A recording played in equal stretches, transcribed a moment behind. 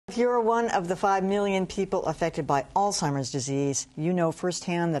If you're one of the 5 million people affected by Alzheimer's disease, you know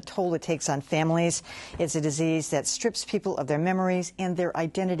firsthand the toll it takes on families. It's a disease that strips people of their memories and their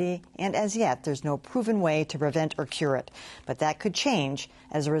identity, and as yet, there's no proven way to prevent or cure it. But that could change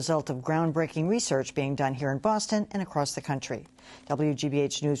as a result of groundbreaking research being done here in Boston and across the country.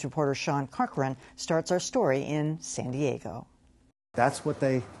 WGBH News reporter Sean Corcoran starts our story in San Diego. That's what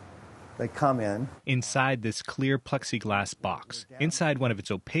they come in. Inside this clear plexiglass box, inside one of its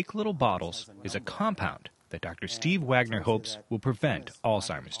opaque little bottles, is a compound that Dr. Steve Wagner hopes will prevent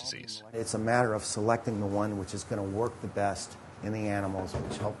Alzheimer's disease. It's a matter of selecting the one which is going to work the best in the animals,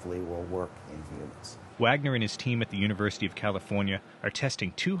 which hopefully will work in humans. Wagner and his team at the University of California are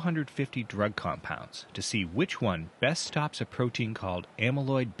testing 250 drug compounds to see which one best stops a protein called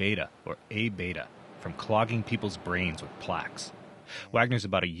amyloid beta, or A-beta, from clogging people's brains with plaques. Wagner's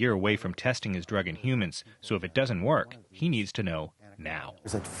about a year away from testing his drug in humans, so if it doesn't work, he needs to know now.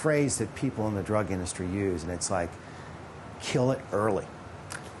 There's a phrase that people in the drug industry use, and it's like, kill it early.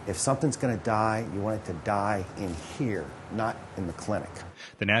 If something's going to die, you want it to die in here, not in the clinic.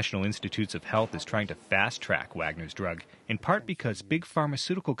 The National Institutes of Health is trying to fast-track Wagner's drug, in part because big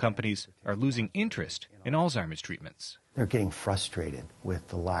pharmaceutical companies are losing interest in Alzheimer's treatments. They're getting frustrated with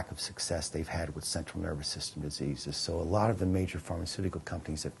the lack of success they've had with central nervous system diseases, so a lot of the major pharmaceutical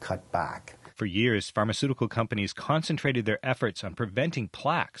companies have cut back. For years, pharmaceutical companies concentrated their efforts on preventing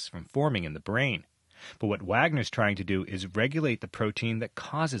plaques from forming in the brain. But what Wagner's trying to do is regulate the protein that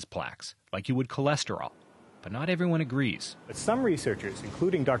causes plaques, like you would cholesterol. But not everyone agrees. But some researchers,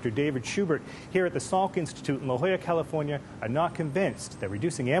 including Dr. David Schubert here at the Salk Institute in La Jolla, California, are not convinced that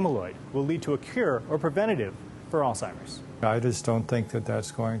reducing amyloid will lead to a cure or preventative for Alzheimer's. I just don't think that that's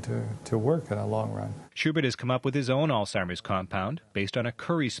going to work in the long run. Schubert has come up with his own Alzheimer's compound based on a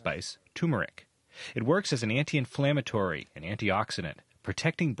curry spice, turmeric. It works as an anti-inflammatory and antioxidant,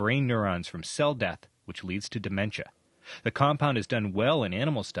 protecting brain neurons from cell death, which leads to dementia. The compound has done well in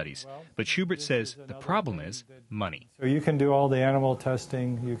animal studies, but Schubert says the problem is money. So you can do all the animal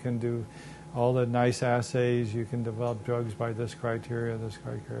testing, you can do all the nice assays, you can develop drugs by this criteria,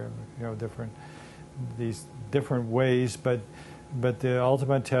 these different ways, but the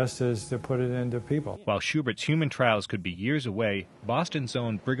ultimate test is to put it into people. While Schubert's human trials could be years away, Boston's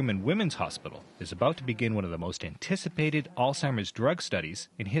own Brigham and Women's Hospital is about to begin one of the most anticipated Alzheimer's drug studies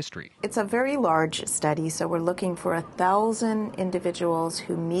in history. It's a very large study, so we're looking for 1,000 individuals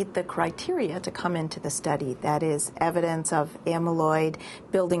who meet the criteria to come into the study. That is evidence of amyloid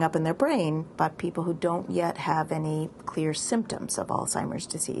building up in their brain, but people who don't yet have any clear symptoms of Alzheimer's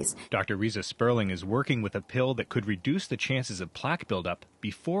disease. Dr. Risa Sperling is working with a pill that could reduce the chances of plaque buildup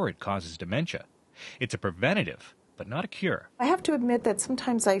before it causes dementia. It's a preventative, but not a cure. I have to admit that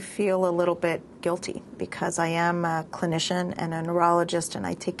sometimes I feel a little bit guilty because I am a clinician and a neurologist, and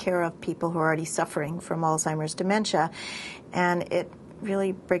I take care of people who are already suffering from Alzheimer's dementia, and it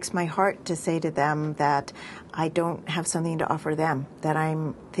really breaks my heart to say to them that I don't have something to offer them, that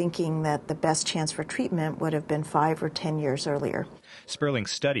I'm thinking that the best chance for treatment would have been 5 or 10 years earlier.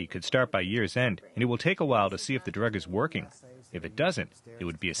 Sperling's study could start by year's end, and it will take a while to see if the drug is working. If it doesn't, it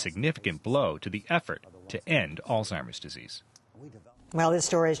would be a significant blow to the effort to end Alzheimer's disease. Well, this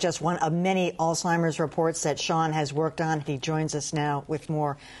story is just one of many Alzheimer's reports that Sean has worked on. He joins us now with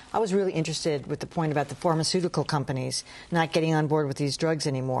more. I was really interested with the point about the pharmaceutical companies not getting on board with these drugs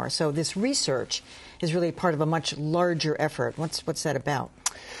anymore. So this research is really part of a much larger effort. What's that about?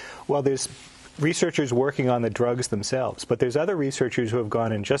 Well, there's researchers working on the drugs themselves, but there's other researchers who have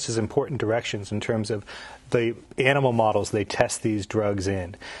gone in just as important directions in terms of the animal models they test these drugs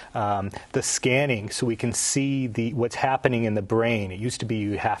in. The scanning, so we can see what's happening in the brain. It used to be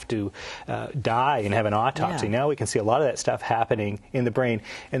you have to die and have an autopsy. Yeah. Now we can see a lot of that stuff happening in the brain.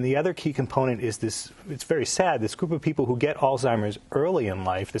 And the other key component is this, it's very sad, this group of people who get Alzheimer's early in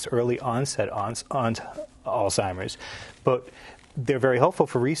life, this early onset Alzheimer's, but they're very hopeful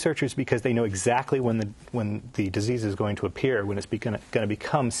for researchers because they know exactly when the disease is going to appear, when it's going to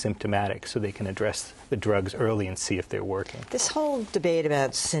become symptomatic, so they can address the drugs early and see if they're working. This whole debate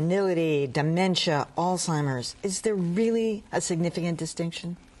about senility, dementia, Alzheimer's, is there really a significant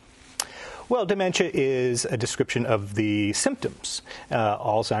distinction? Well, dementia is a description of the symptoms.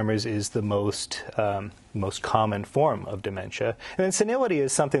 Alzheimer's is the most common form of dementia. And then senility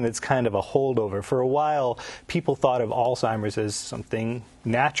is something that's kind of a holdover. For a while, people thought of Alzheimer's as something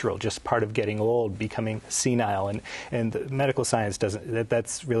natural, just part of getting old, becoming senile. And the medical science doesn't,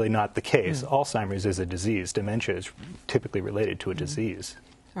 that's really not the case. Alzheimer's is a disease. Dementia is typically related to a disease.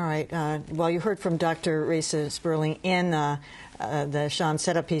 All right. Well, you heard from Dr. Reza Sperling in the Sean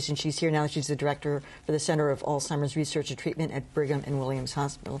setup piece, and she's here now. She's the director for the Center of Alzheimer's Research and Treatment at Brigham and Women's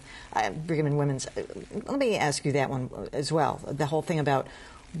Hospital. Brigham and Women's. Let me ask you that one as well. The whole thing about,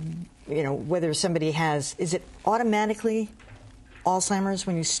 whether somebody has, is it automatically Alzheimer's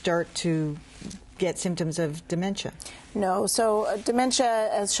when you start to get symptoms of dementia? No. So dementia,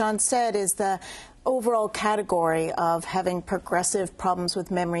 as Sean said, is the overall category of having progressive problems with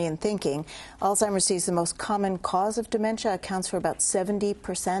memory and thinking. Alzheimer's disease, the most common cause of dementia, accounts for about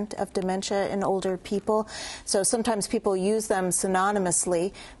 70% of dementia in older people. So sometimes people use them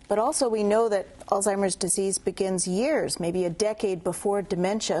synonymously, but also we know that Alzheimer's disease begins years, maybe a decade before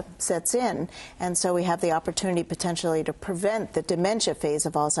dementia sets in. And so we have the opportunity potentially to prevent the dementia phase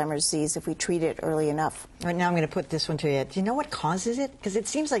of Alzheimer's disease if we treat it early enough. Right now I'm going to put this one to you. Do you know what causes it? Because it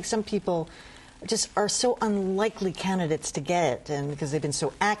seems like some people just are so unlikely candidates to get it, and because they've been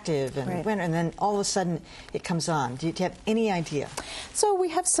so active, and, right. and then all of a sudden it comes on. Do you have any idea? So we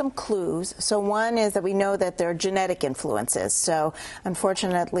have some clues. So one is that we know that there are genetic influences. So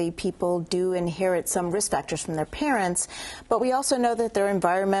unfortunately, people do inherit some risk factors from their parents, but we also know that there are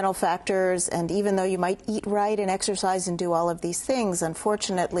environmental factors, and even though you might eat right and exercise and do all of these things,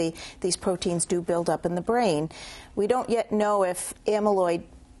 unfortunately, these proteins do build up in the brain. We don't yet know if amyloid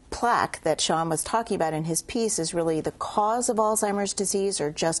plaque that Sean was talking about in his piece is really the cause of Alzheimer's disease or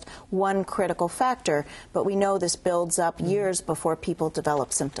just one critical factor, but we know this builds up years before people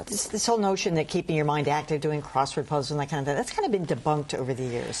develop symptoms. This whole notion that keeping your mind active, doing crossword puzzles and that kind of thing, that's kind of been debunked over the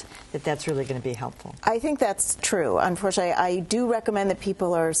years, that that's really going to be helpful. I think that's true. Unfortunately, I do recommend that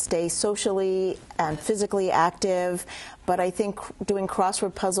people stay socially and physically active, but I think doing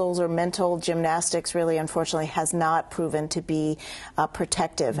crossword puzzles or mental gymnastics really, unfortunately, has not proven to be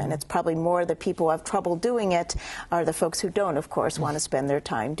protective. And it's probably more the people who have trouble doing it are the folks who don't, of course, want to spend their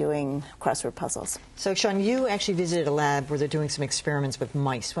time doing crossword puzzles. So, Sean, you actually visited a lab where they're doing some experiments with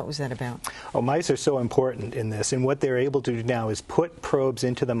mice. What was that about? Oh, mice are so important in this. And what they're able to do now is put probes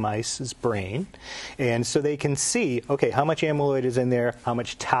into the mice's brain. And so they can see, okay, how much amyloid is in there, how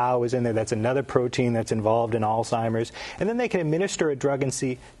much tau is in there. That's another protein that's involved in Alzheimer's. And then they can administer a drug and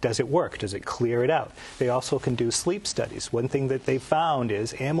see, does it work? Does it clear it out? They also can do sleep studies. One thing that they found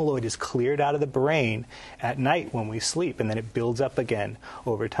is amyloid is cleared out of the brain at night when we sleep, and then it builds up again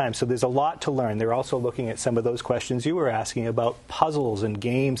over time. So there's a lot to learn. They're also looking at some of those questions you were asking about puzzles and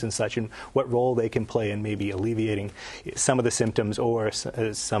games and such, and what role they can play in maybe alleviating some of the symptoms or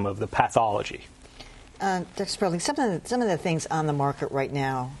some of the pathology. Dr. Sperling, some of the things on the market right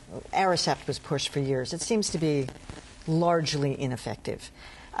now, Aricept was pushed for years. It seems to be largely ineffective.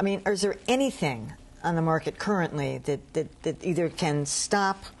 I mean, is there anything on the market currently that either can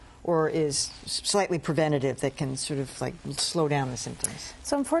stop or is slightly preventative that can sort of like slow down the symptoms?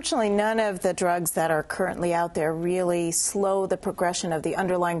 So unfortunately, none of the drugs that are currently out there really slow the progression of the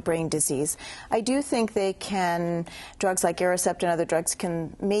underlying brain disease. I do think they can, drugs like Aricept and other drugs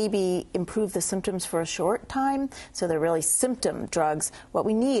can maybe improve the symptoms for a short time, so they're really symptom drugs. What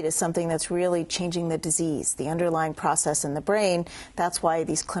we need is something that's really changing the disease, the underlying process in the brain. That's why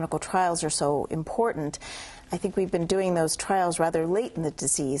these clinical trials are so important. I think we've been doing those trials rather late in the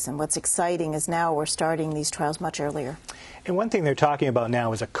disease, and what's exciting is now we're starting these trials much earlier. And one thing they're talking about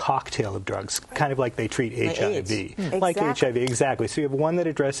now is a cocktail of drugs, kind of like they treat HIV. Like HIV, exactly. So you have one that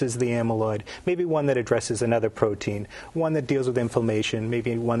addresses the amyloid, maybe one that addresses another protein, one that deals with inflammation,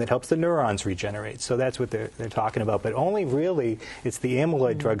 maybe one that helps the neurons regenerate. So that's what they're talking about. But only really it's the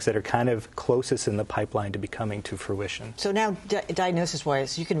amyloid drugs that are kind of closest in the pipeline to be coming to fruition. So now,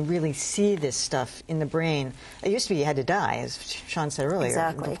 diagnosis-wise, you can really see this stuff in the brain. It used to be you had to die, as Sean said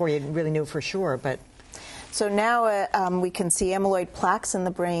earlier, before you really knew for sure. But so now we can see amyloid plaques in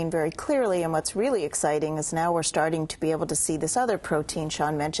the brain very clearly, and what's really exciting is now we're starting to be able to see this other protein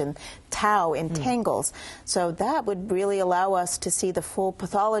Sean mentioned, tau, in tangles. So that would really allow us to see the full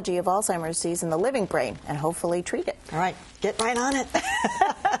pathology of Alzheimer's disease in the living brain and hopefully treat it. All right, get right on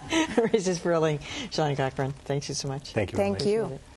it. Reza Sperling, Sean Cochran, thank you so much. Thank you. Thank you.